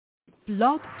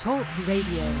Blog Talk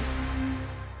Radio.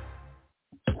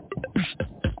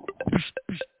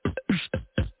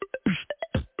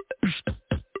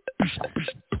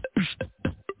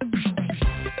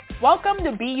 Welcome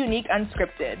to Be Unique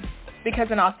Unscripted, because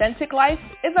an authentic life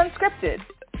is unscripted.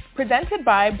 Presented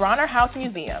by Bronner House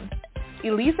Museum,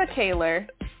 Elisa Taylor,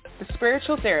 the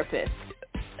spiritual therapist,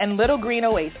 and Little Green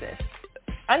Oasis.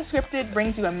 Unscripted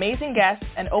brings you amazing guests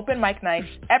and open mic nights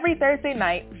every Thursday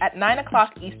night at 9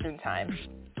 o'clock Eastern Time.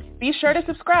 Be sure to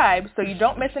subscribe so you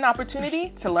don't miss an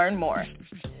opportunity to learn more.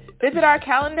 Visit our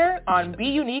calendar on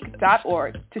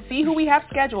beunique.org to see who we have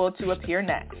scheduled to appear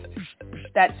next.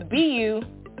 That's BUNEKE.org.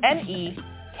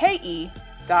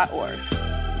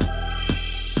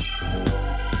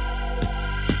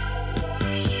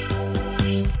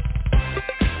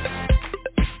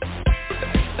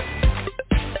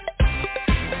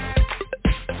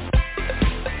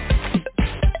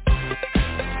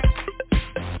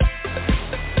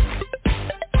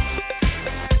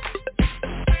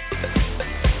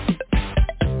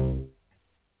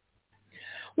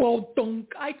 Well,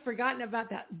 donk. I'd forgotten about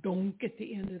that donk at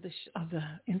the end of the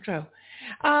intro.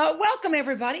 Welcome,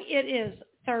 everybody. It is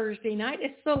Thursday night.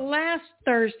 It's the last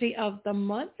Thursday of the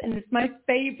month, and it's my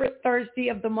favorite Thursday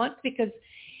of the month because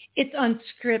it's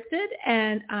unscripted,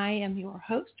 and I am your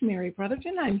host, Mary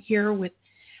Brotherton. I'm here with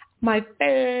my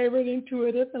favorite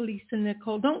intuitive, Elisa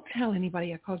Nicole. Don't tell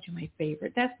anybody I called you my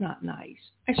favorite. That's not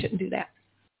nice. I shouldn't do that.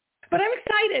 But I'm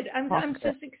excited. I'm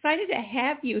just excited to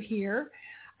have you here.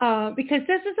 Because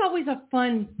this is always a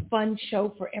fun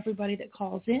show for everybody that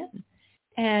calls in.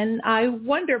 And I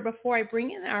wonder, before I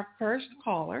bring in our first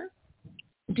caller,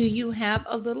 do you have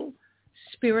a little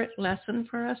spirit lesson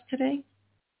for us today?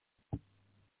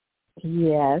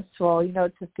 Yes. Well,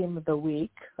 it's the theme of the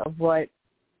week of what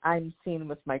I'm seeing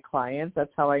with my clients.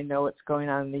 That's how I know what's going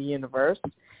on in the universe.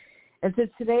 And so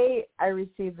today I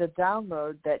received the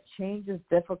download that change is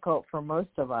difficult for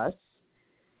most of us.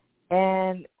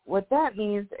 And what that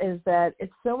means is that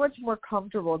it's so much more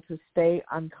comfortable to stay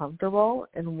uncomfortable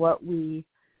in what we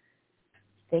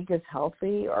think is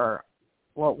healthy or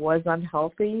what was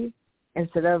unhealthy,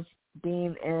 instead of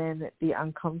being in the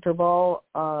uncomfortable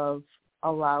of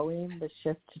allowing the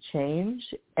shift to change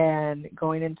and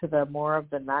going into the more of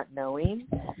the not knowing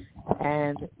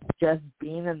and just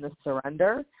being in the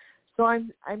surrender. So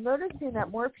I'm noticing that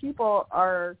more people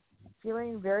are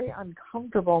feeling very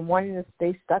uncomfortable and wanting to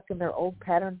stay stuck in their old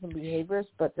patterns and behaviors,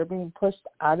 but they're being pushed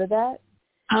out of that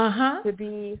to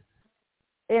be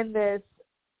in this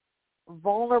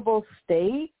vulnerable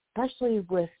state, especially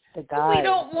with the guys. We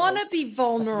don't want to be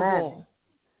vulnerable.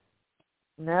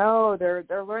 No,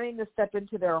 they're learning to step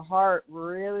into their heart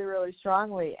really, really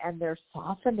strongly, and they're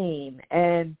softening.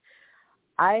 And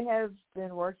I have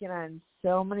been working on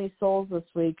so many souls this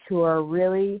week who are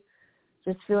really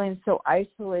just feeling so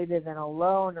isolated and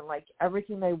alone, and like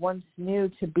everything they once knew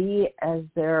to be as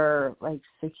their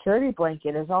security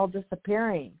blanket is all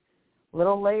disappearing.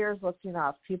 Little layers lifting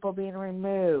off, people being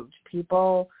removed,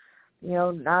 people,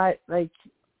 not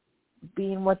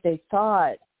being what they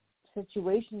thought,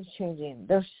 situations changing.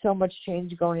 There's so much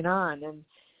change going on, and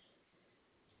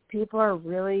people are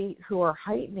really who are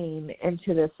heightening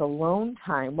into this alone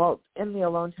time. Well, in the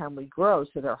alone time we grow,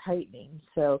 so they're heightening.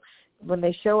 So when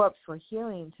they show up for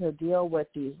healing to deal with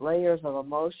these layers of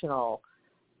emotional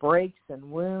breaks and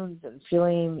wounds and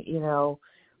feeling,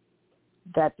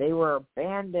 that they were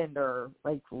abandoned or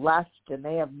left and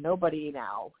they have nobody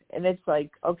now. And it's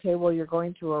okay, well, you're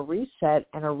going through a reset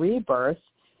and a rebirth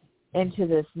into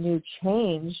this new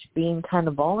change, being kind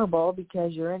of vulnerable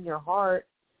because you're in your heart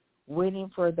waiting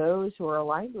for those who are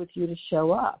aligned with you to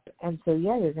show up. And so,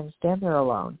 yeah, you're going to stand there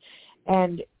alone.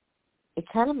 And it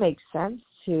kind of makes sense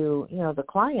to, the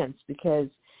clients, because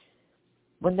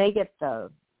when they get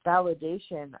the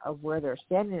validation of where they're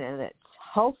standing, and it's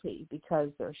healthy because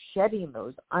they're shedding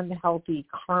those unhealthy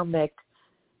karmic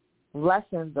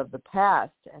lessons of the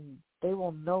past, and they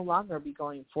will no longer be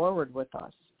going forward with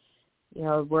us.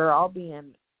 We're all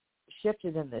being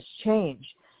shifted in this change.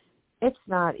 It's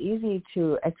not easy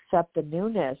to accept the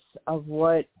newness of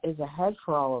what is ahead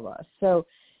for all of us. So,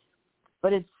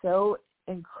 but it's so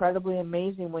incredibly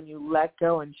amazing when you let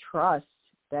go and trust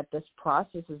that this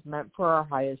process is meant for our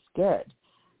highest good.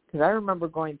 Because I remember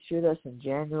going through this in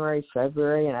January,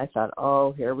 February, and I thought,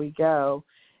 oh, here we go.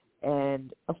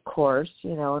 And of course,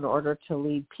 in order to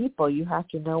lead people, you have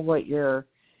to know what you're,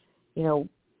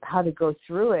 how to go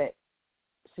through it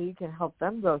so you can help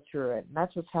them go through it. And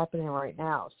that's what's happening right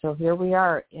now. So here we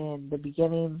are in the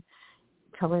beginning,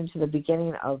 coming to the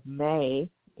beginning of May,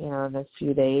 in a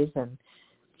few days, and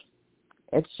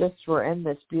it's just we're in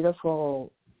this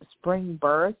beautiful spring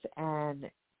birth, and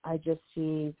I just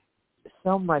see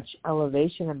so much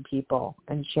elevation in people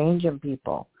and change in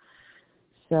people.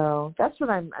 So that's what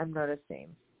I'm noticing.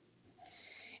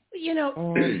 You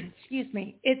know, excuse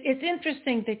me. It's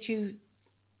interesting that you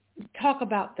talk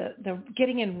about the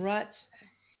getting in ruts.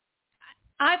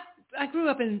 I grew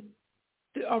up in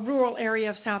a rural area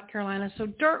of South Carolina, so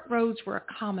dirt roads were a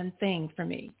common thing for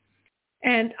me.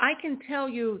 And I can tell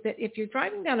you that if you're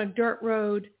driving down a dirt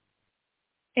road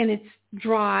and it's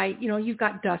dry, you know, you've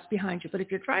got dust behind you. But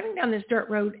if you're driving down this dirt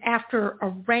road after a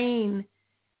rain,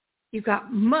 you've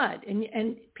got mud.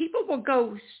 And people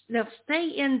they'll stay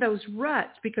in those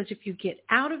ruts because if you get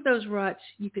out of those ruts,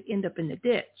 you could end up in the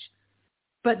ditch.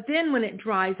 But then when it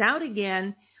dries out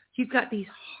again, you've got these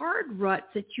hard ruts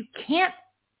that you can't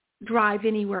drive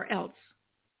anywhere else.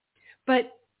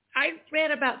 But I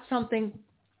read about something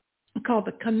called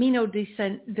the Camino de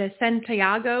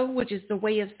Santiago, which is the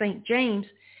way of St. James.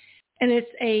 And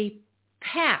it's a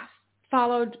path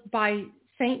followed by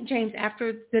St. James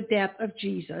after the death of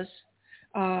Jesus.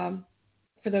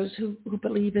 For those who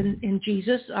believe in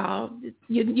Jesus,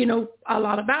 you know a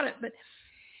lot about it. But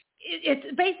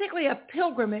it's basically a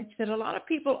pilgrimage that a lot of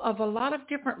people of a lot of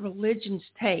different religions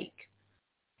take.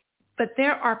 But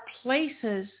there are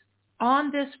places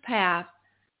on this path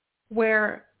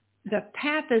where the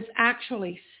path is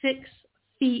actually 6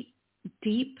 feet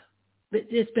deep.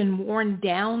 It's been worn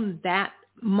down that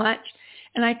much.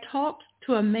 And I talked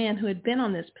to a man who had been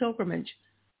on this pilgrimage,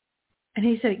 and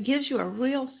he said it gives you a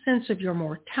real sense of your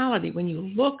mortality when you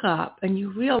look up and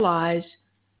you realize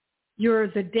you're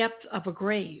the depth of a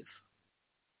grave.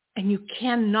 And you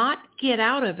cannot get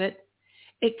out of it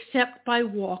except by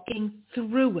walking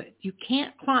through it. You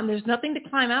can't climb. There's nothing to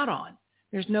climb out on.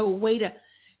 There's no way to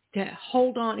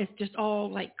hold on. It's just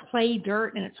all like clay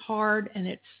dirt, and it's hard, and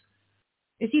it's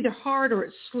either hard or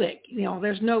it's slick. You know,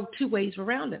 there's no two ways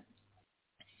around it.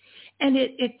 And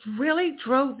it really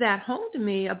drove that home to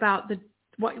me about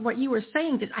what you were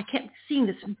saying, because I kept seeing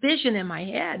this vision in my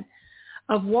head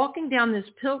of walking down this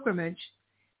pilgrimage,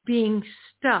 being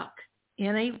stuck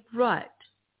in a rut,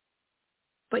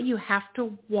 but you have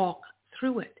to walk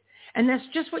through it. And that's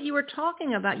just what you were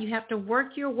talking about. You have to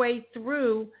work your way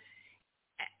through,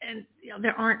 and you know,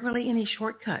 there aren't really any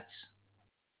shortcuts.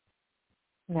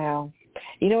 No.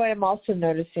 You know what I'm also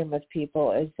noticing with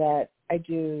people is that I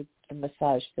do the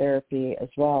massage therapy as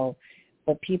well,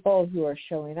 but people who are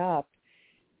showing up,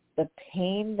 the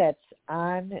pain that's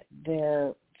on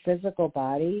their physical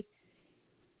body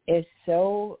is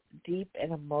so deep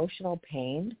and emotional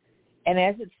pain. And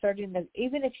as it's starting to,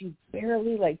 even if you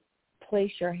barely like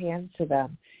place your hands to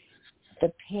them,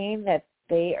 the pain that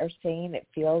they are saying it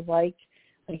feels like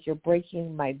you're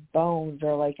breaking my bones,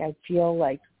 or like I feel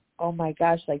like, oh my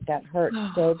gosh, like that hurts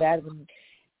so bad.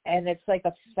 And it's like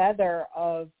a feather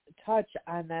of touch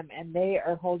on them, and they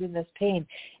are holding this pain.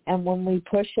 And when we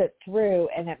push it through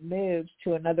and it moves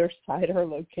to another side or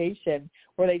location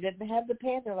where they didn't have the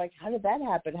pain, they're like, how did that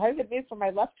happen? How did it move from my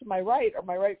left to my right, or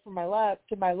my right from my left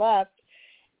to my left?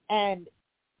 And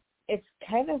it's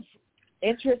kind of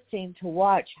interesting to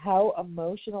watch how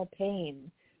emotional pain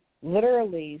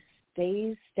literally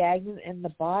stays stagnant in the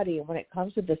body. And when it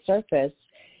comes to the surface,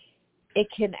 it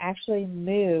can actually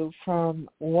move from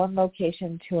one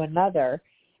location to another.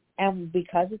 And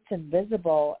because it's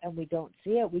invisible and we don't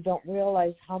see it, we don't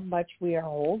realize how much we are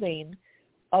holding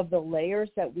of the layers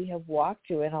that we have walked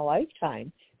through in a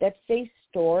lifetime that stay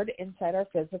stored inside our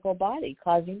physical body,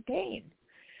 causing pain.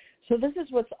 So this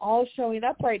is what's all showing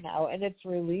up right now, and it's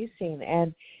releasing.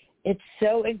 And it's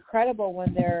so incredible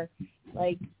when they're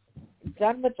like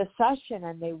done with the session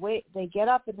and they get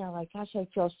up and they're like, gosh, I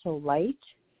feel so light.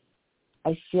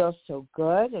 I feel so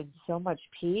good and so much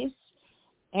peace.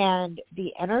 And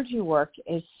the energy work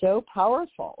is so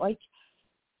powerful. Like,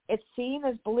 it's seeing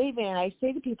as believing. And I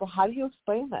say to people, how do you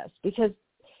explain this? Because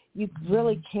you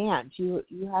really can't. You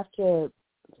have to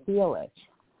feel it.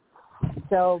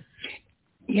 So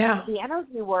yeah, the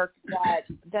energy work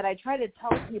that I try to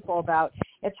tell people about,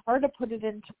 it's hard to put it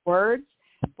into words,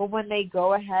 but when they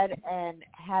go ahead and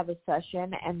have a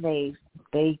session and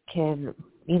they can,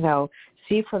 you know,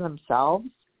 see for themselves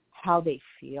how they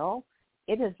feel,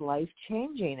 it is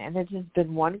life-changing. And it has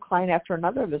been one client after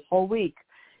another this whole week.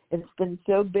 It's been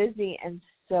so busy and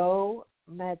so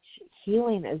much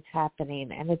healing is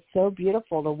happening. And it's so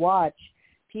beautiful to watch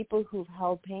people who've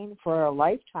held pain for a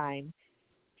lifetime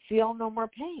feel no more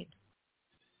pain.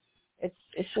 It's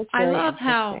just very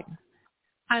interesting.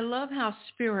 I love how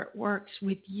spirit works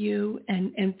with you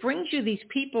and brings you these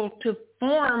people to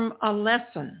form a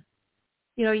lesson.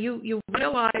 You know, you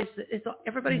realize that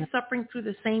everybody's suffering through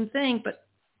the same thing, but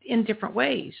in different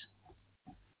ways.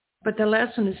 But the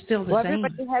lesson is still the same.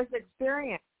 Everybody has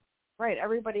experience. Right.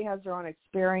 Everybody has their own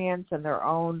experience and their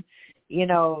own,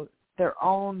 their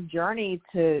own journey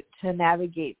to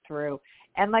navigate through.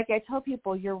 And like I tell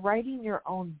people, you're writing your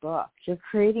own book. You're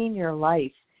creating your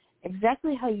life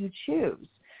exactly how you choose.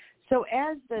 So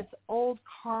as this old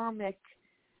karmic,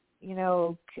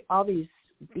 all these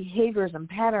behaviors and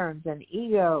patterns and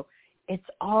ego, it's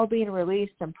all being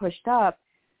released and pushed up,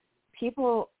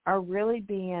 people are really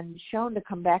being shown to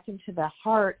come back into the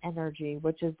heart energy,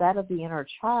 which is that of the inner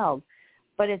child.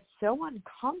 But it's so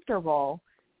uncomfortable,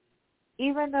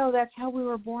 even though that's how we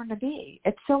were born to be.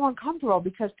 It's so uncomfortable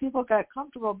because people got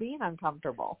comfortable being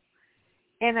uncomfortable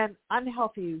in an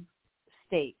unhealthy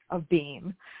state of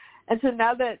being. And so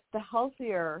now that the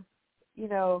healthier,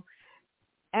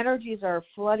 energies are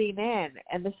flooding in,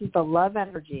 and this is the love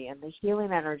energy and the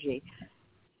healing energy,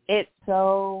 it's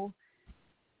so,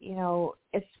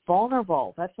 it's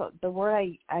vulnerable. That's what the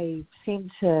word I seem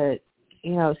to,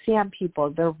 see on people.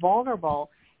 They're vulnerable,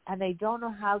 and they don't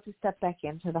know how to step back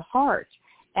into the heart.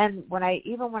 And when I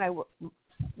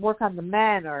work on the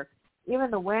men or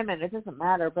even the women, it doesn't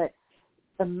matter, but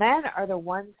the men are the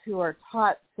ones who are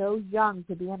taught so young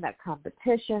to be in that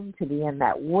competition, to be in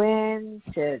that win,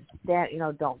 to stand,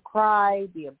 don't cry,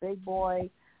 be a big boy,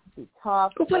 be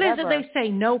tough. But what is it they say?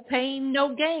 No pain,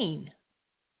 no gain.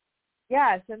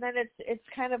 Yes, and then it's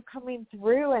kind of coming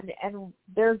through, and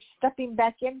they're stepping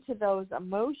back into those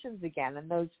emotions again and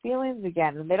those feelings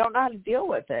again, and they don't know how to deal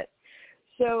with it.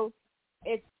 So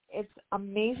it's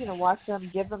amazing to watch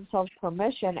them give themselves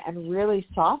permission and really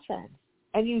soften.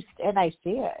 And I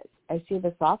see it. I see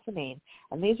the softening.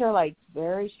 And these are like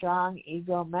very strong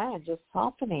ego men just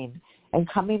softening and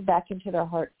coming back into their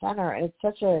heart center. And it's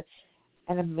such an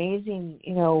amazing,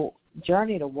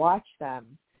 journey to watch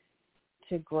them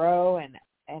to grow and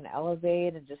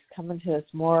elevate and just come into this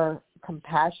more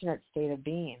compassionate state of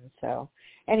being. So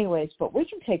anyways, but we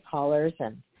can take callers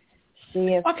and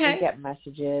see if we get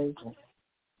messages.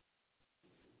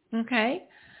 Okay.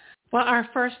 Well, our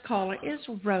first caller is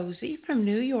Rosie from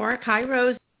New York. Hi,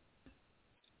 Rosie.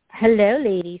 Hello,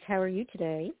 ladies. How are you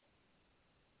today?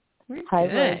 Hi,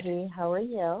 Rosie. How are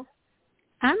you?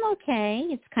 I'm okay.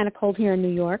 It's kind of cold here in New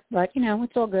York, but,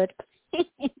 it's all good. We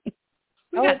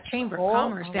got Chamber of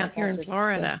Commerce down here in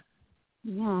Florida.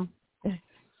 Yeah.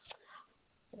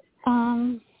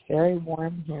 Very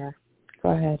warm here.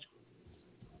 Go ahead.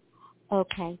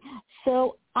 Okay.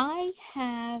 So I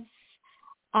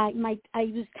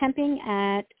was temping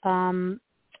at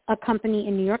a company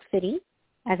in New York City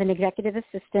as an executive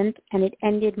assistant, and it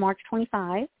ended March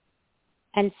 25.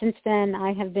 And since then,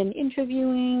 I have been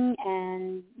interviewing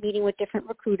and meeting with different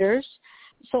recruiters.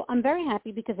 So I'm very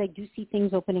happy because I do see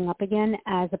things opening up again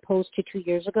as opposed to 2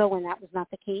 years ago when that was not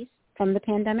the case from the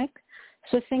pandemic.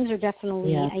 So things are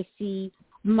definitely, I see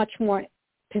much more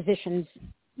positions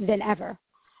than ever.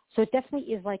 So it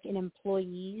definitely is like an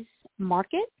employee's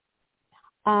market.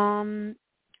 I'm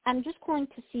just calling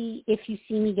to see if you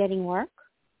see me getting work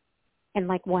and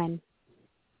like when.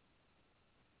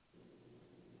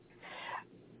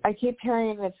 I keep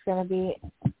hearing it's going to be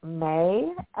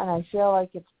May, and I feel like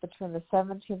it's between the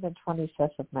 17th and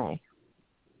 25th of May.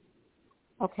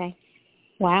 Okay.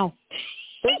 Wow.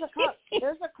 There's a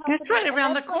company. That's right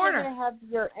around the corner. You're going to have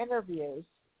your interviews.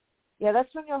 Yeah,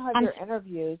 that's when you'll have your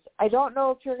interviews. I don't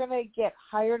know if you're going to get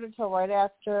hired until right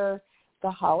after the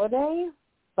holiday,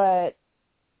 but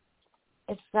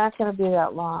it's not going to be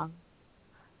that long.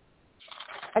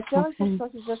 I feel like you're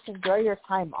supposed to just enjoy your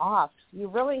time off. You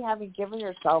really haven't given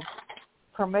yourself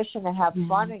permission to have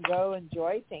fun and go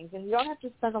enjoy things. And you don't have to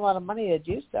spend a lot of money to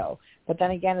do so. But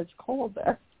then again, it's cold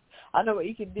there. I don't know what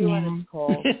you can do when it's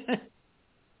cold.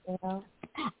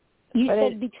 You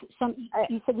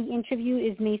said the interview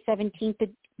is May 17th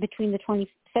between the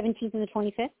 17th and the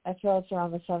 25th? I feel it's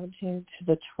around the 17th to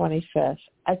the 25th.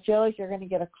 I feel like you're going to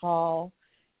get a call.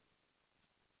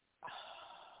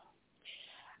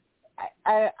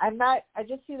 I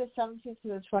just see the 17th to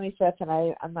the 25th,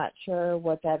 and I'm not sure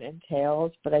what that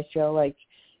entails, but I feel like,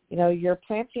 you're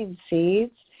planting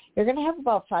seeds. You're going to have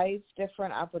about 5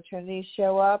 different opportunities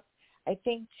show up. I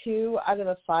think 2 out of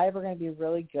the 5 are going to be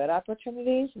really good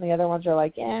opportunities, and the other ones are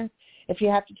like, if you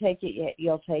have to take it,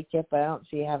 you'll take it, but I don't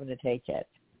see you having to take it.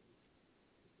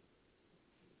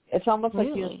 It's almost like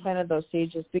you just planted those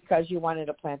seeds just because you wanted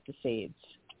to plant the seeds.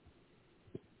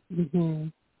 Mm-hmm.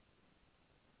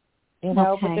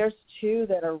 But there's 2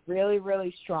 that are really,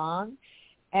 really strong,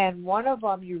 and one of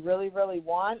them you really, really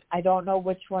want. I don't know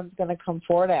which one's going to come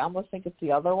forward. I almost think it's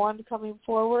the other one coming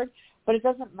forward, but it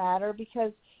doesn't matter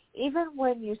because even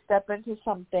when you step into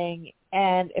something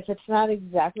and if it's not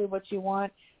exactly what you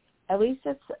want, at least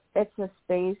it's a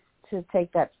space to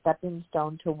take that stepping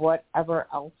stone to whatever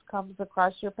else comes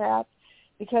across your path,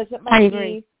 because it might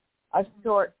be a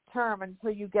short term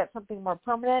until you get something more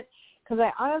permanent. Because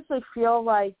I honestly feel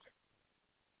like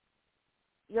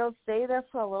you'll stay there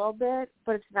for a little bit,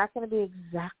 but it's not going to be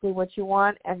exactly what you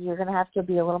want, and you're going to have to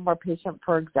be a little more patient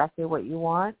for exactly what you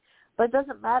want. But it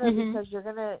doesn't matter because you're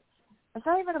going to – it's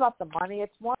not even about the money.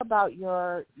 It's more about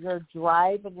your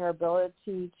drive and your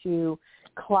ability to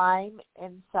climb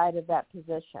inside of that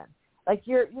position. Like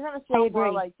you're going to feel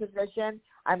more like position,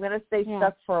 I'm going to stay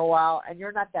stuck for a while, and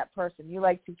you're not that person. You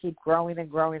like to keep growing and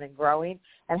growing and growing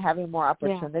and having more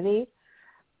opportunity.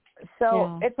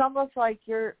 So it's almost like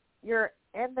you're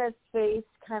in this space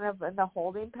kind of in the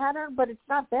holding pattern, but it's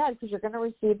not bad because you're going to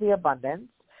receive the abundance.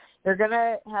 You're going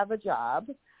to have a job.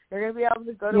 You're going to be able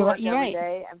to go to work every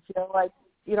day and feel like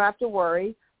you don't have to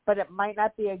worry, but it might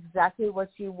not be exactly what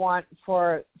you want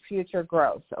for future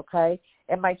growth, okay?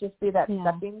 It might just be that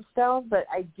stepping stone, but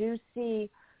I do see,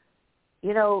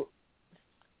 you know,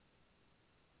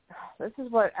 this is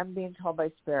what I'm being told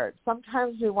by Spirit.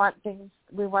 Sometimes we want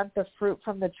the fruit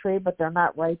from the tree, but they're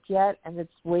not ripe yet, and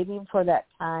it's waiting for that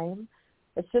time.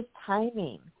 It's just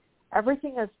timing.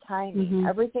 Everything is timing.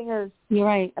 Everything is,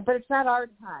 but it's not our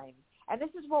time. And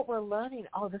this is what we're learning.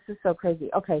 Oh, this is so crazy.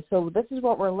 Okay, so this is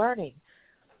what we're learning.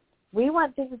 We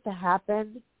want things to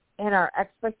happen in our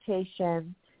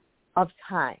expectation of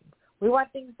time. We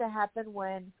want things to happen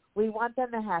when we want them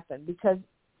to happen, because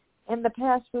in the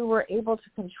past we were able to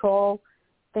control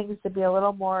things to be a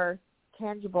little more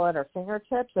tangible at our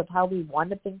fingertips of how we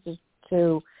wanted things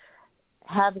to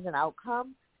have as an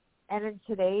outcome. And in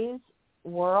today's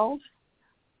world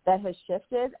that has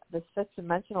shifted, this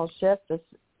fifth-dimensional shift, this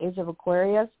age of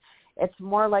Aquarius, it's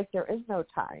more like there is no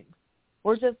time.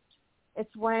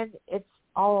 It's when it's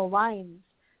all aligned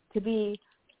to be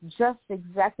just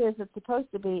exactly as it's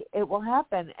supposed to be, it will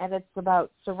happen. And it's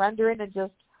about surrendering and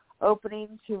just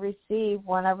opening to receive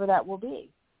whenever that will be,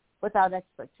 without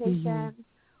expectation,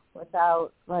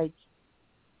 without like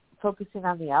focusing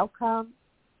on the outcome,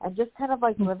 and just kind of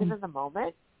like living in the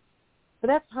moment. But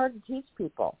that's hard to teach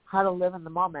people, how to live in the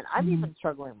moment. I'm even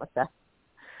struggling with that,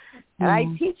 and I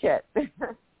teach it.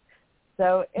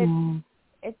 So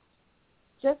it's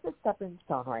just a stepping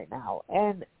stone right now,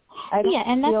 and I don't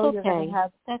and that's feel okay. You're going to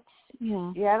have.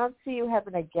 I don't see you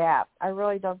having a gap. I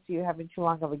really don't see you having too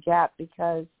long of a gap,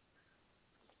 because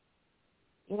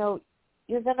you know,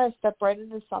 you're going to step right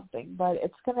into something, but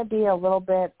it's going to be a little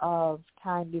bit of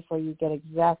time before you get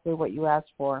exactly what you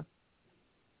asked for.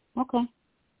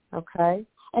 Okay.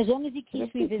 As long as you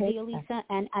keep me busy, Elisa,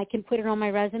 and I can put it on my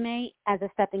resume as a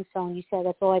stepping stone. You said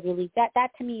that's all I believe. That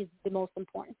to me is the most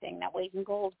important thing, that weight in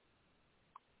gold.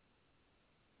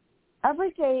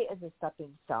 Every day is a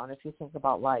stepping stone if you think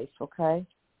about life, okay?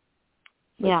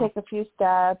 We take a few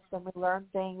steps and we learn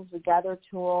things. We gather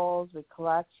tools. We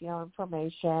collect,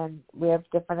 information. We have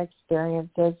different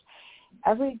experiences.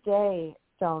 Every day,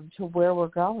 stone to where we're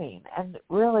going. And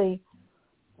really,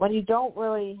 when you don't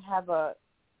really have an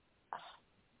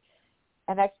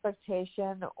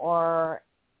expectation or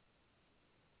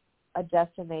a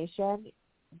destination,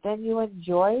 then you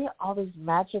enjoy all these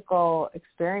magical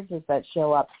experiences that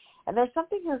show up. And there's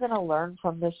something you're going to learn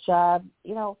from this job,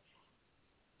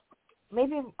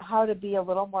 maybe how to be a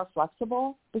little more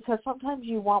flexible, because sometimes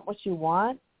you want what you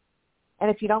want,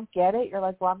 and if you don't get it, you're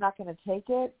like, well, I'm not going to take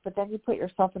it, but then you put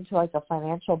yourself into like a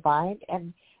financial bind.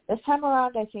 And this time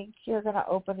around, I think you're going to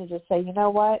open and just say, you know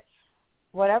what,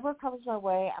 whatever comes my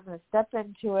way, I'm going to step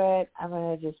into it. I'm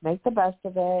going to just make the best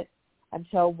of it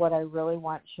until what I really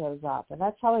want shows up. And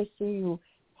that's how I see you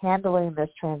handling this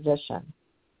transition.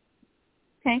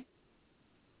 Okay.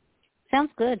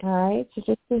 Sounds good. All right. So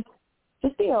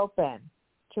just be open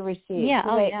to receive. Yeah.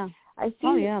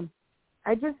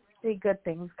 I just see good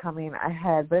things coming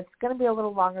ahead, but it's going to be a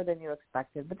little longer than you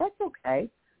expected. But that's okay.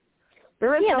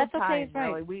 There is no time, okay, right.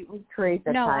 really. We create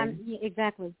the time.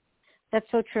 Exactly. That's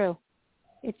so true.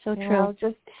 It's so true.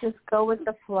 Just go with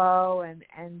the flow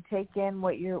and take in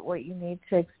what you need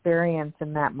to experience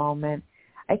in that moment.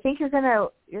 I think you're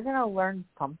gonna learn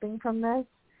something from this,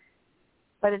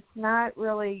 but it's not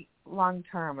really long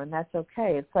term, and that's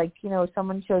okay. It's like,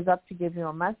 someone shows up to give you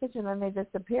a message and then they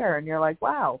disappear, and you're like,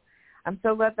 wow, I'm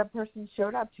so glad that person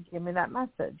showed up to give me that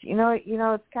message.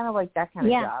 It's kind of like that kind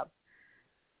of job.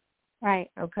 Right.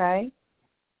 Okay.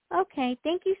 Okay.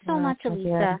 Thank you so much, Elisa.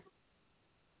 Yeah.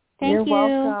 You're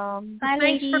welcome. Bye,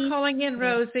 Thanks ladies. for calling in,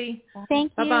 Rosie.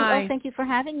 Thank you. Bye-bye. Oh, thank you for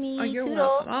having me. Oh, you're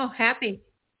welcome. Oh, happy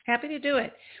to do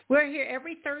it. We're here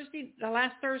every Thursday, the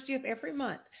last Thursday of every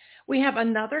month. We have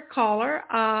another caller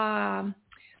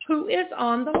who is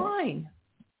on the line.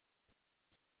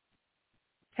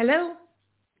 Hello.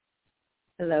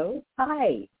 Hello.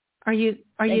 Hi. Are you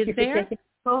Thank you there? for taking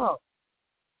the call.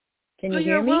 Can you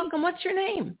hear You're me? welcome. What's your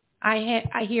name?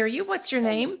 I hear you. What's your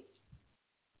name?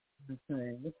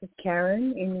 Okay. This is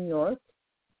Karen in New York.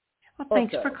 Well,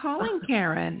 thanks for calling,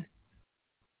 Karen.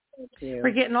 Thank you.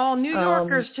 We're getting all New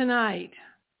Yorkers tonight.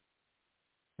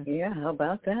 Yeah, how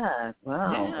about that?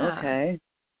 Wow. Yeah. Okay.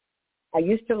 I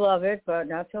used to love it, but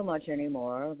not so much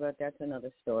anymore. But that's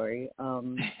another story.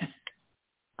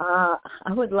 I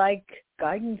would like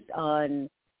guidance on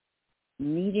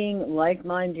meeting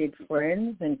like-minded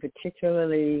friends, and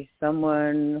particularly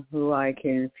someone who I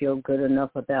can feel good enough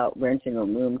about renting a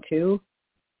room to.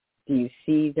 Do you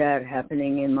see that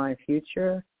happening in my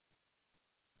future?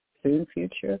 Soon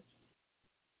future?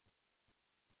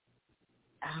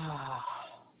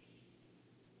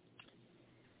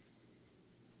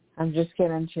 I'm just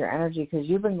getting into your energy because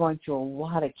you've been going through a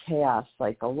lot of chaos,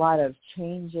 like a lot of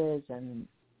changes, and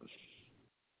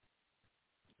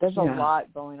there's a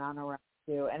lot going on around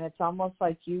you. And it's almost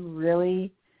like you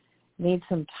really need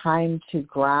some time to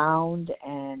ground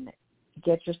and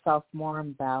get yourself more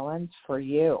in balance for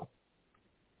you.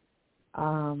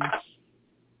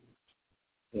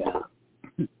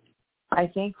 I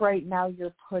think right now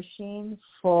you're pushing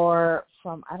from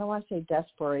I don't want to say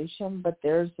desperation, but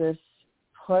there's this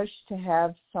push to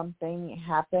have something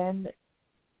happen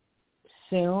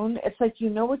soon. It's like you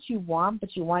know what you want,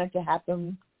 but you want it to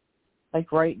happen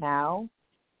like right now.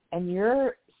 And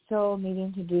you're still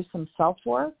needing to do some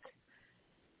self-work.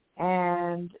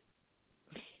 And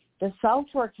the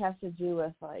self-work has to do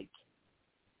with like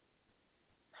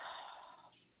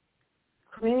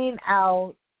cleaning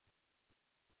out.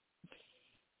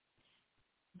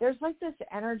 There's like this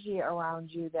energy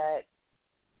around you that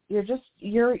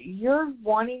you're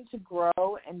wanting to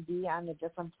grow and be on a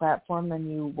different platform than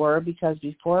you were, because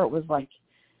before it was like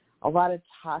a lot of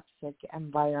toxic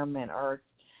environment or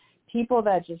people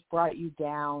that just brought you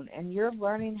down, and you're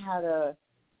learning how to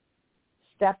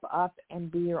step up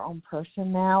and be your own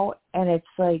person now. And it's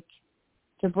like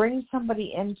to bring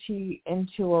somebody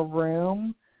into a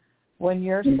room when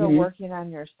you're still working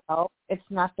on yourself, it's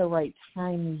not the right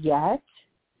time yet.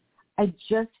 I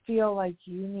just feel like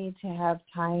you need to have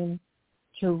time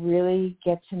to really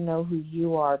get to know who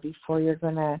you are before you're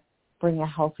going to bring a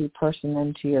healthy person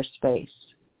into your space.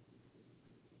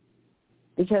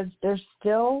 Because there's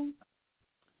still,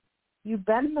 you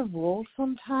bend the rules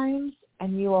sometimes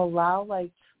and you allow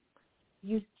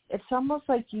it's almost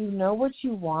like you know what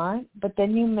you want, but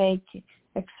then you make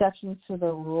exceptions to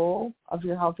the rule of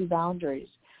your healthy boundaries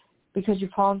because you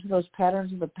fall into those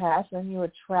patterns of the past, and you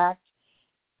attract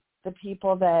the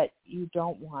people that you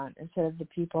don't want instead of the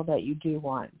people that you do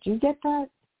want. Do you get that?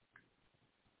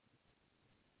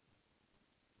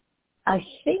 I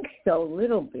think so, a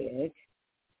little bit.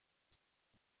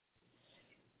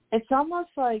 It's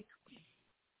almost like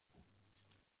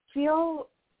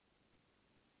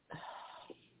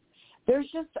there's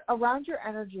just around your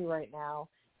energy right now,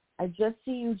 I just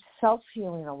see you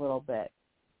self-healing a little bit.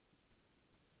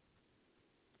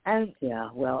 And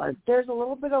there's a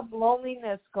little bit of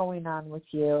loneliness going on with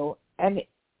you, and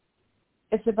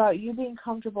it's about you being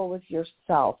comfortable with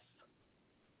yourself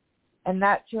and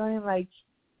not feeling like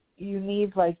you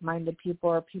need like-minded people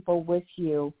or people with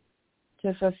you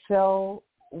to fulfill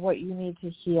what you need to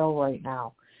heal right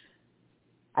now.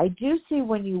 I do see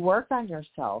when you work on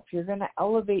yourself, you're going to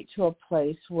elevate to a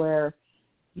place where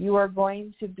you are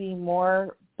going to be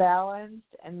more balanced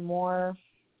and more,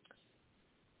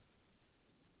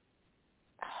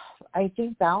 I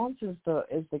think balance is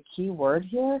the key word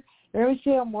here. You're going to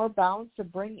feel more balance to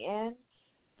bring in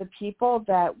the people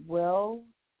that will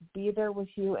be there with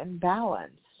you in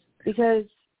balance, because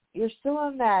you're still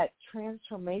in that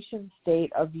transformation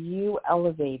state of you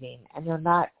elevating, and you're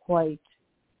not quite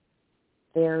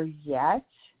there yet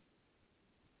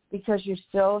because you're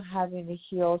still having to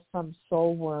heal some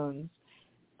soul wounds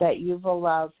that you've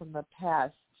allowed from the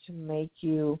past to make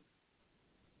you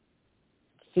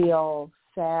feel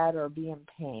sad or be in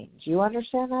pain. Do you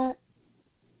understand that?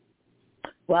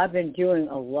 Well, I've been doing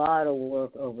a lot of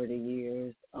work over the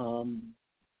years. On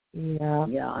all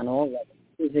levels: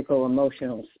 physical,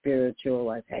 emotional, spiritual.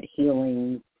 I've had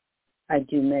healing. I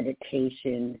do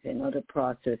meditations and other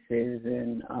processes,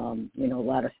 and a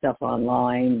lot of stuff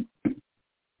online.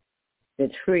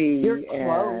 It's free,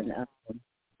 and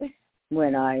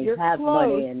when I have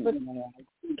money and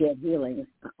I get healing,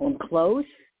 I'm close.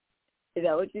 Is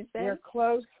that what you said? You're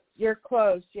close. You're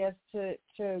close. Yes, to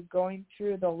going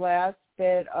through the last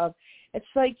bit of. it's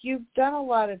like you've done a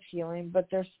lot of healing, but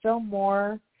there's still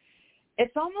more.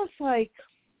 It's almost like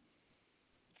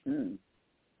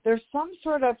there's some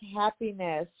sort of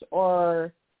happiness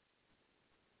or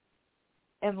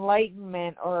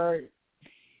enlightenment or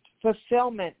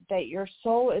fulfillment that your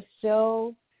soul is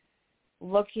still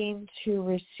looking to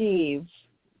receive,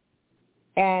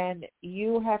 and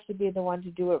you have to be the one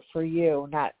to do it for you,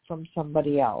 not from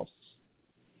somebody else.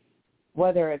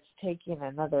 Whether it's taking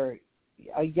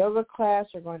a yoga class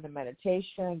or going to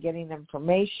meditation and getting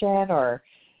information or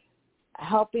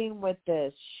helping with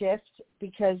the shift,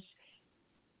 because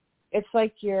it's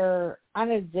like you're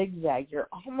on a zigzag. You're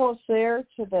almost there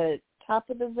to the top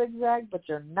of the zigzag, but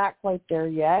you're not quite there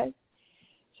yet.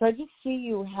 So I just see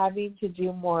you having to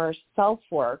do more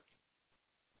self-work,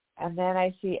 and then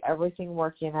I see everything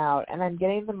working out. And I'm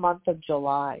getting the month of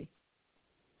July.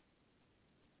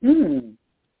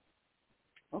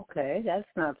 Okay, that's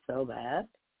not so bad.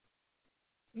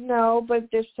 No, but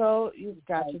you've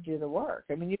got to do the work.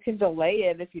 I mean, you can delay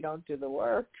it if you don't do the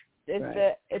work.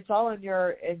 It's all in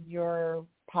your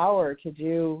power to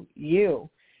do you.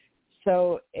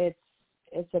 So it's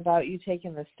about you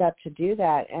taking the step to do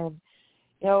that. And,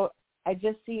 I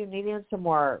just see you needing some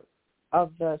more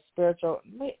of the spiritual,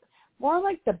 more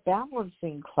like the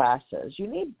balancing classes. You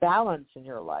need balance in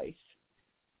your life.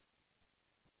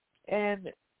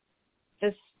 And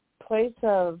this place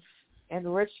of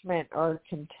enrichment or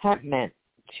contentment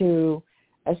to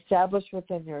establish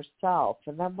within yourself.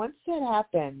 And then once that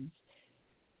happens,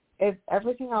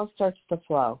 everything else starts to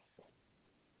flow.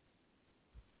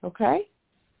 Okay?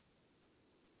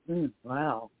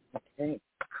 Wow. Okay.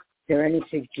 Are there any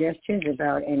suggestions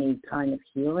about any kind of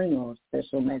healing or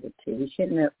special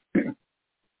meditation that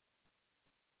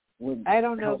would I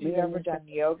don't know help if you've me ever done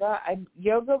yoga.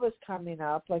 Yoga was coming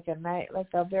up like a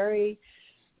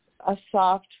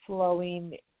soft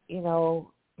flowing,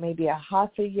 maybe a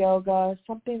hatha yoga,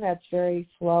 something that's very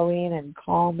flowing and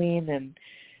calming, and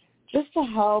just to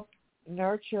help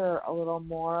nurture a little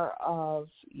more of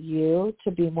you,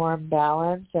 to be more in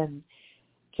balance and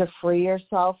to free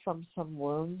yourself from some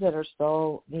wounds that are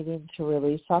still needing to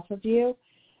release off of you.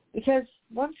 Because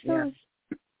once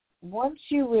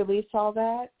you release all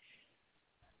that,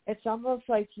 it's almost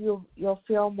like you'll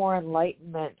feel more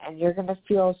enlightenment, and you're going to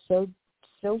feel so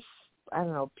I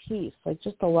don't know, peace, like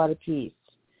just a lot of peace.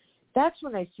 That's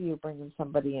when I see you bringing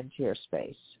somebody into your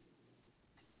space.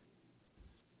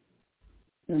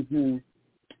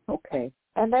 Okay.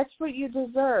 And that's what you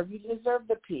deserve. You deserve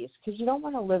the peace, because you don't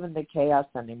want to live in the chaos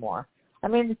anymore. I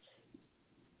mean,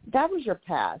 that was your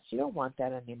past. You don't want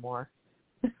that anymore.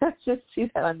 I just see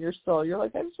that on your soul. You're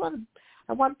like,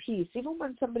 I want peace. Even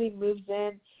when somebody moves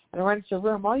in and rents a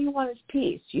room, all you want is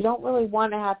peace. You don't really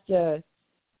want to have to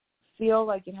feel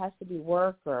like it has to be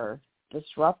work or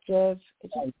disruptive.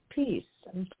 It's just peace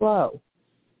and flow.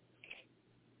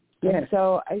 Yes. And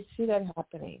so I see that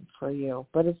happening for you,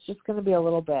 but it's just going to be a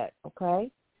little bit, okay?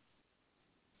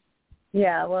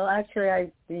 Yeah, well,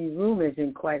 actually, the room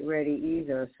isn't quite ready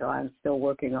either, so I'm still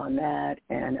working on that.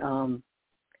 And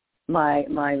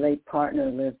my late partner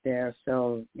lived there,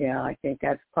 so, yeah, I think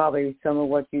that's probably some of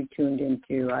what you tuned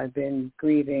into. I've been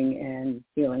grieving and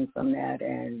healing from that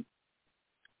and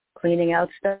cleaning out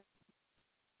stuff.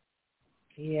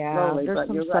 Yeah, slowly, there's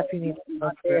some stuff you need to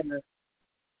go through.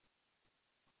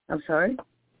 I'm sorry?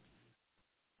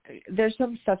 There's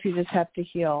some stuff you just have to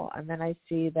heal, and then I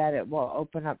see that it will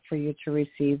open up for you to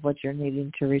receive what you're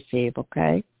needing to receive,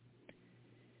 okay?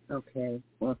 Okay.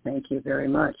 Well, thank you very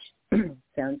much.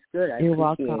 Sounds good. You're appreciate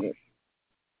welcome. it.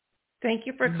 Thank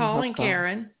you for calling,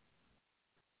 Karen.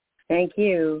 Thank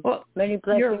you. Well, many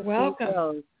blessings. You're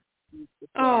welcome.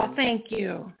 Oh, thank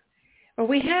you. Well,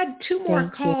 we had two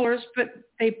more callers, but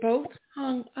they both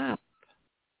hung up,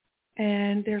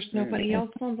 and there's nobody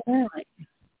else on the line.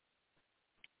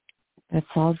 That's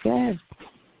all good.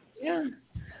 Yeah.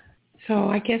 So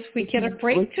I guess we get a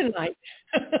break tonight.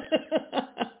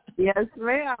 Yes,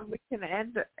 ma'am. We can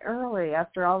end early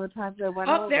after all the times I went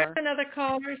over. Oh, there's another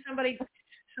caller. Somebody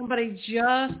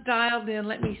just dialed in.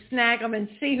 Let me snag them and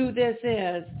see who this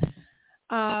is.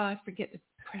 I forget to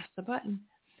press the button.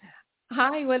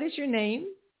 Hi, what is your name?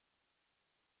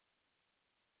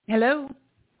 Hello?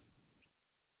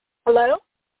 Hello?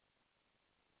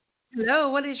 Hello,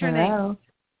 what is your name?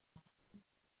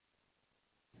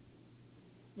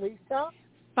 Lisa?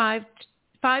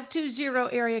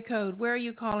 520 area code. Where are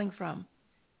you calling from?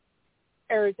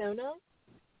 Arizona?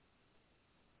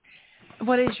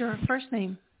 What is your first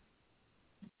name?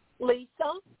 Lisa?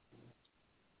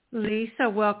 Lisa,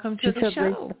 welcome to the show.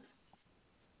 Lisa.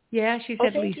 Yeah, she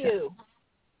said thank Lisa. You.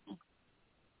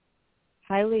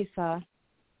 Hi, Lisa.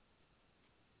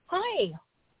 Hi.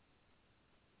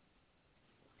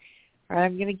 All right,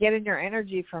 I'm going to get in your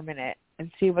energy for a minute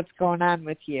and see what's going on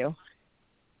with you.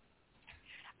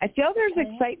 I feel there's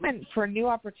excitement for new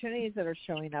opportunities that are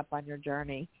showing up on your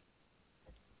journey.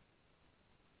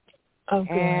 Oh,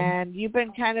 good. And you've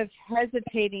been kind of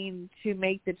hesitating to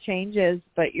make the changes,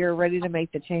 but you're ready to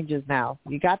make the changes now.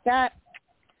 You got that?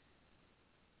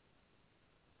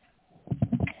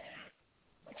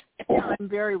 Yeah, I'm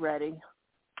very ready.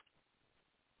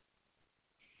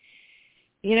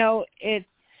 You know,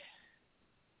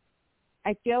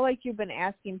 I feel like you've been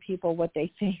asking people what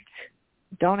they think.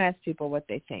 Don't ask people what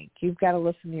they think. You've got to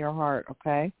listen to your heart,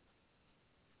 okay?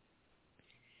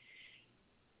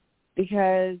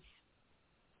 Because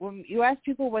when you ask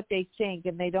people what they think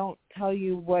and they don't tell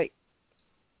you what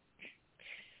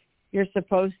you're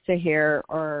supposed to hear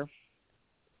or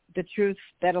the truth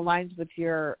that aligns with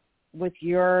your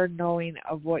knowing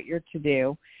of what you're to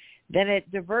do, then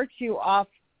it diverts you off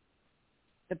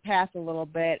the path a little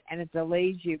bit, and it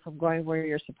delays you from going where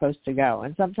you're supposed to go.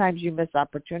 And sometimes you miss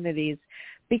opportunities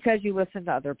because you listen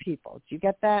to other people. Do you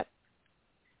get that?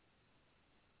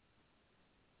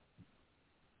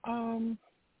 I'm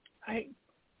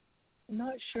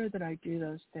not sure that I do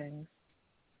those things.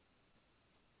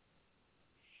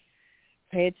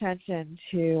 Pay attention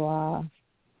to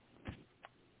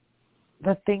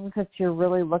the things that you're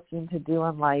really looking to do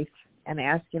in life, and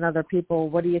asking other people,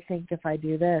 what do you think if I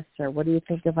do this? Or what do you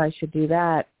think if I should do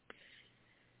that?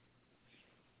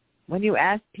 When you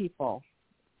ask people,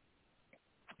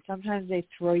 sometimes they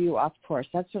throw you off course.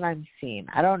 That's what I'm seeing.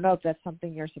 I don't know if that's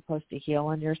something you're supposed to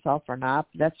heal in yourself or not,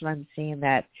 but that's what I'm seeing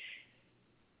that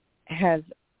has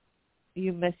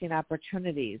you missing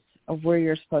opportunities of where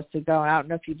you're supposed to go. And I don't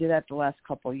know if you did that the last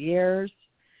couple of years,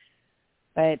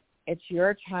 but it's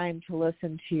your time to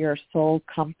listen to your soul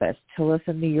compass, to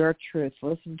listen to your truth,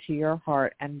 listen to your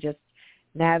heart, and just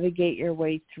navigate your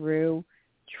way through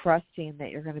trusting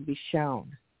that you're going to be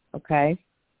shown, okay?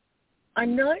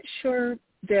 I'm not sure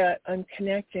that I'm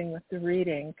connecting with the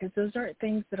reading because those aren't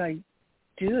things that I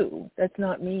do. That's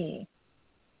not me.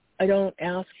 I don't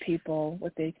ask people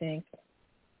what they think.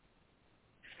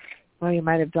 Well, you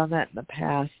might have done that in the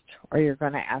past, or you're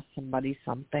going to ask somebody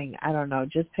something. I don't know.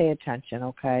 Just pay attention,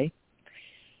 okay?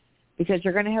 Because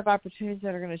you're going to have opportunities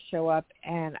that are going to show up,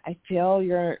 and I feel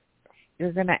you're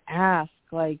going to ask,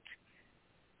 like,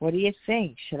 what do you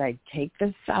think? Should I take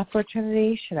this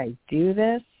opportunity? Should I do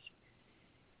this?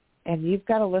 And you've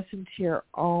got to listen to your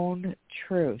own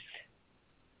truth.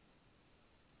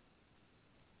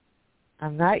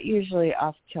 I'm not usually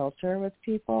off kilter with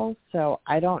people, so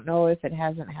I don't know if it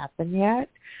hasn't happened yet.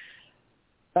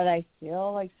 But I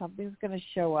feel like something's going to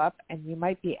show up, and you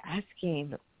might be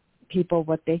asking people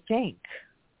what they think.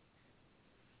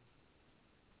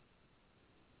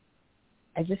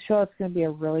 I just feel it's going to be a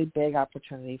really big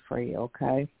opportunity for you,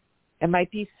 okay? It might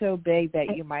be so big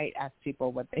that you might ask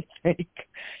people what they think.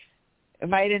 It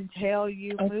might entail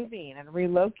you moving and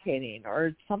relocating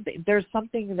or something. There's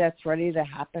something that's ready to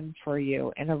happen for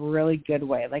you in a really good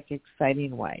way, like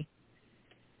exciting way.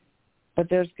 But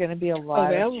there's going to be a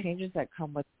lot of changes that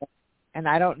come with it. And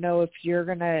I don't know if you're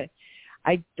going to,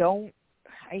 I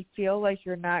feel like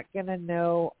you're not going to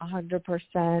know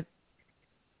 100%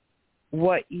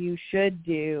 what you should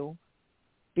do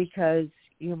because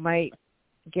you might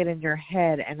get in your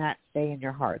head and not stay in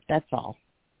your heart. That's all.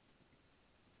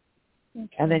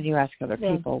 Okay. And then you ask other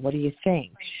people, what do you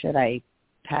think? Should I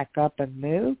pack up and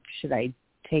move? Should I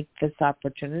take this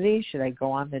opportunity? Should I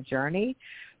go on the journey?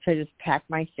 Should I just pack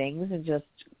my things and just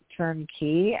turn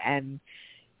key and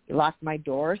lock my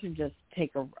doors and just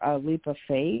take a leap of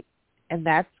faith? And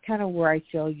that's kind of where I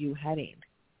feel you heading.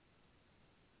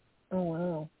 Oh,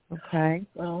 wow. Okay.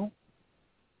 Well,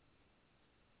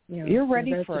 you're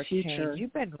ready for a change.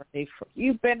 You've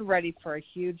been ready for a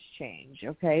huge change,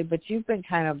 okay? But you've been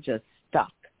kind of just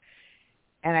stuck.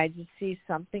 And I just see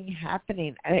something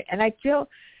happening. And I feel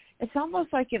it's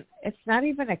almost like it's not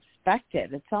even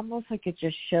expected. It's almost like it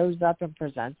just shows up and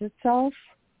presents itself.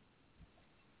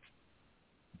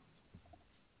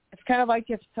 It's kind of like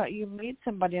if you meet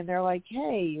somebody and they're like,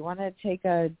 hey, you want to take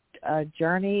a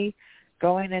journey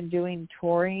going and doing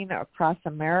touring across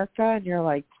America? And you're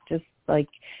like, just like,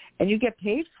 and you get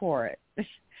paid for it.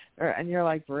 And you're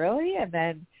like, really? And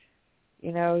then,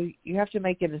 you have to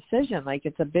make a decision. Like,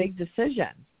 it's a big decision.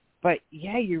 But,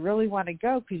 yeah, you really want to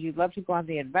go because you'd love to go on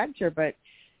the adventure. But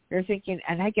you're thinking,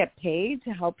 and I get paid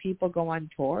to help people go on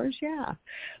tours? Yeah.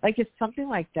 Like, it's something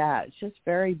like that. It's just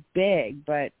very big,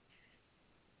 but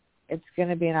it's going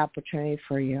to be an opportunity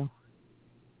for you.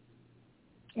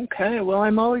 Okay. Well,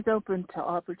 I'm always open to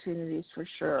opportunities for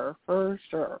sure. For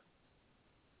sure.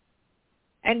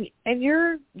 And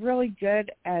you're really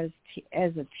good as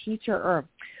a teacher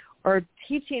or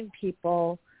teaching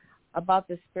people about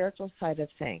the spiritual side of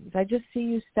things. I just see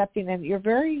you stepping in. You're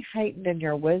very heightened in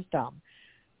your wisdom.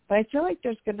 But I feel like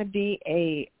there's going to be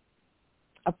a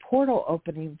portal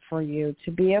opening for you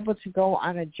to be able to go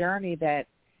on a journey that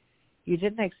you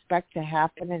didn't expect to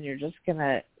happen, and you're just going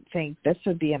to think, this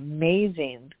would be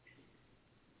amazing.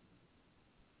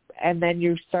 And then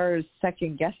you start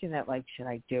second-guessing it, like, should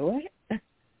I do it?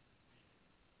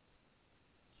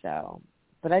 So,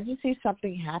 but I just see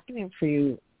something happening for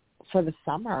you for the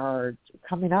summer or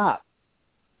coming up.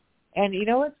 And you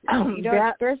know what?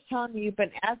 Spirit's telling me you've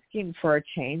been asking for a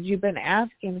change. You've been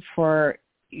asking for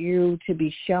you to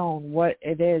be shown what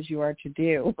it is you are to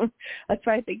do. That's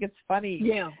why I think it's funny.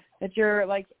 Yeah. That you're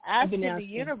like asking the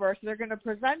universe, they're going to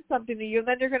present something to you, and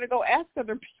then you're going to go ask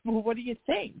other people, what do you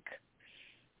think?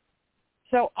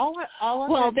 So all I'm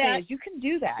going to say is you can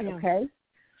do that, okay?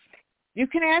 You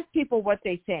can ask people what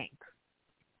they think,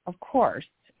 of course.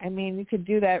 I mean, you could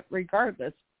do that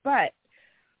regardless, but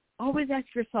always ask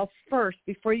yourself first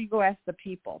before you go ask the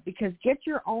people, because get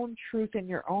your own truth and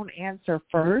your own answer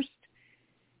first,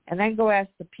 and then go ask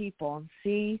the people and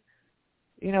see,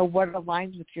 what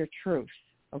aligns with your truth,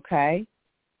 okay?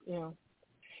 Yeah.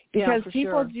 Because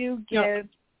people do give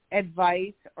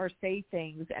advice or say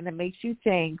things, and it makes you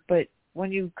think, but when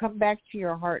you come back to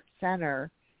your heart center,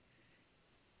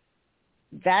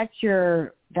 that's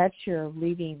your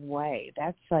leading way.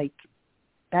 That's how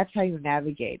you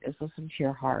navigate, is listen to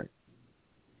your heart.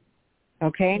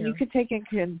 Okay? And you could take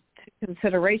into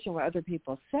consideration what other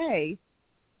people say,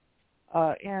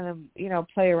 and,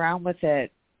 play around with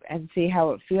it and see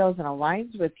how it feels and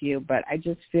aligns with you. But I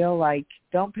just feel like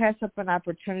don't pass up an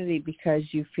opportunity because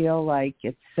you feel like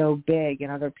it's so big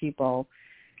and other people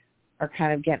are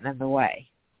kind of getting in the way.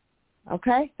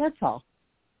 Okay? That's all.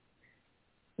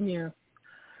 Yeah.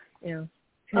 Yeah.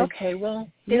 Okay, well,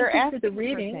 you're thank you asking for the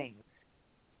reading. For things.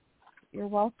 You're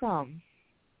welcome.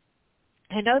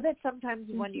 I know that sometimes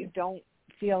when you don't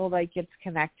feel like it's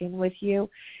connecting with you,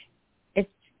 it's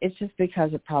just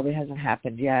because it probably hasn't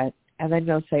happened yet. And then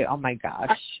you'll say, oh, my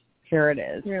gosh, here it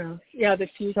is. Yeah, yeah, the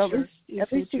future. So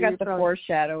at least you got the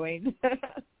foreshadowing. For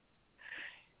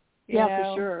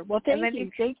sure. Well, thank you.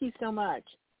 Thank you so much.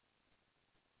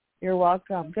 You're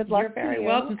welcome. Good luck. You're very to you.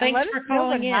 welcome. Thanks for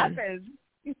calling in.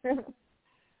 All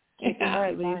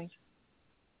right, Lise.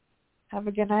 Have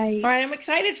a good night. All right, I'm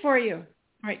excited for you. All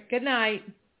right, good night.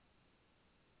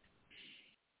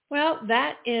 Well,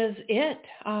 that is it.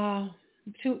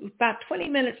 About 20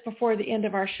 minutes before the end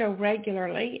of our show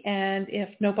regularly, and if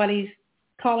nobody's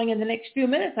calling in the next few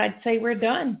minutes, I'd say we're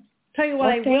done. Tell you what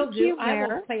I will do. I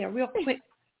will play a real quick.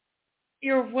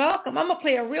 You're welcome. I'm going to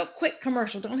play a real quick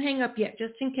commercial. Don't hang up yet,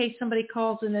 just in case somebody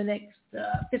calls in the next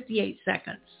 58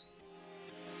 seconds.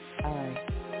 All right.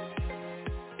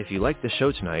 If you like the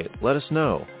show tonight, let us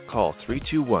know. Call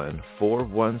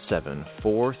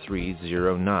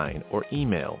 321-417-4309 or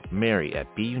email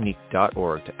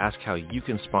mary@beunique.org to ask how you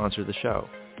can sponsor the show.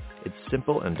 It's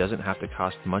simple and doesn't have to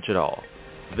cost much at all.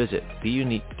 Visit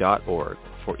beunique.org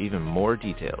for even more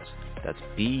details. That's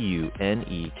BUNEKE.org.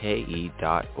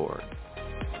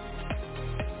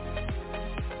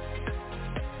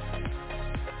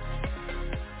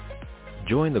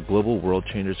 Join the global world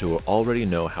changers who already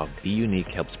know how Be Unique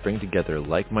helps bring together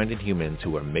like-minded humans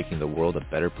who are making the world a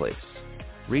better place.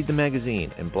 Read the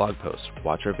magazine and blog posts,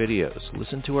 watch our videos,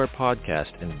 listen to our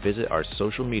podcast, and visit our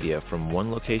social media from one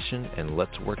location, and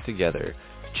let's work together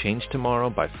to change tomorrow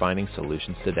by finding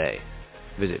solutions today.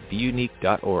 Visit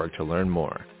BeUnique.org to learn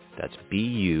more. That's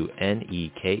BUNEKE.org.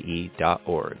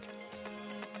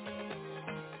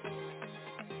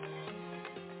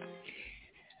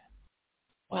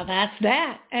 Well, that's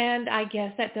that. And I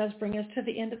guess that does bring us to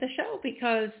the end of the show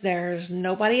because there's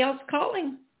nobody else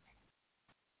calling.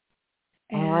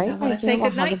 And I want to say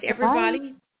good night to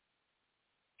everybody.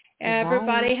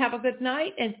 Everybody have a good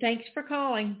night, and thanks for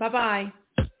calling. Bye-bye.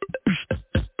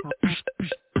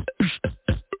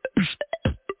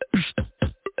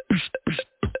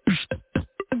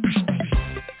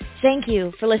 Thank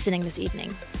you for listening this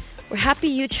evening. We're happy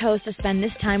you chose to spend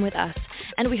this time with us,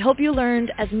 and we hope you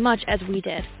learned as much as we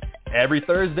did. Every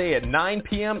Thursday at 9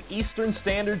 p.m. Eastern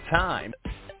Standard Time.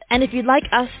 And if you'd like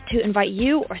us to invite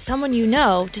you or someone you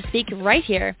know to speak right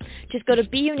here, just go to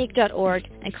beunique.org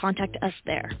and contact us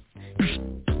there.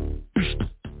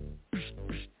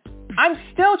 I'm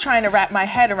still trying to wrap my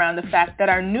head around the fact that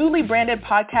our newly branded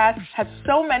podcast has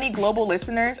so many global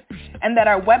listeners and that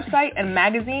our website and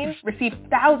magazine receive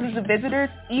thousands of visitors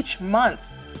each month.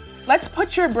 Let's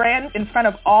put your brand in front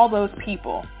of all those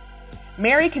people.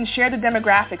 Mary can share the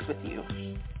demographics with you.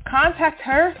 Contact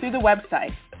her through the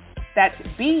website. That's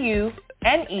BUNEKE.org.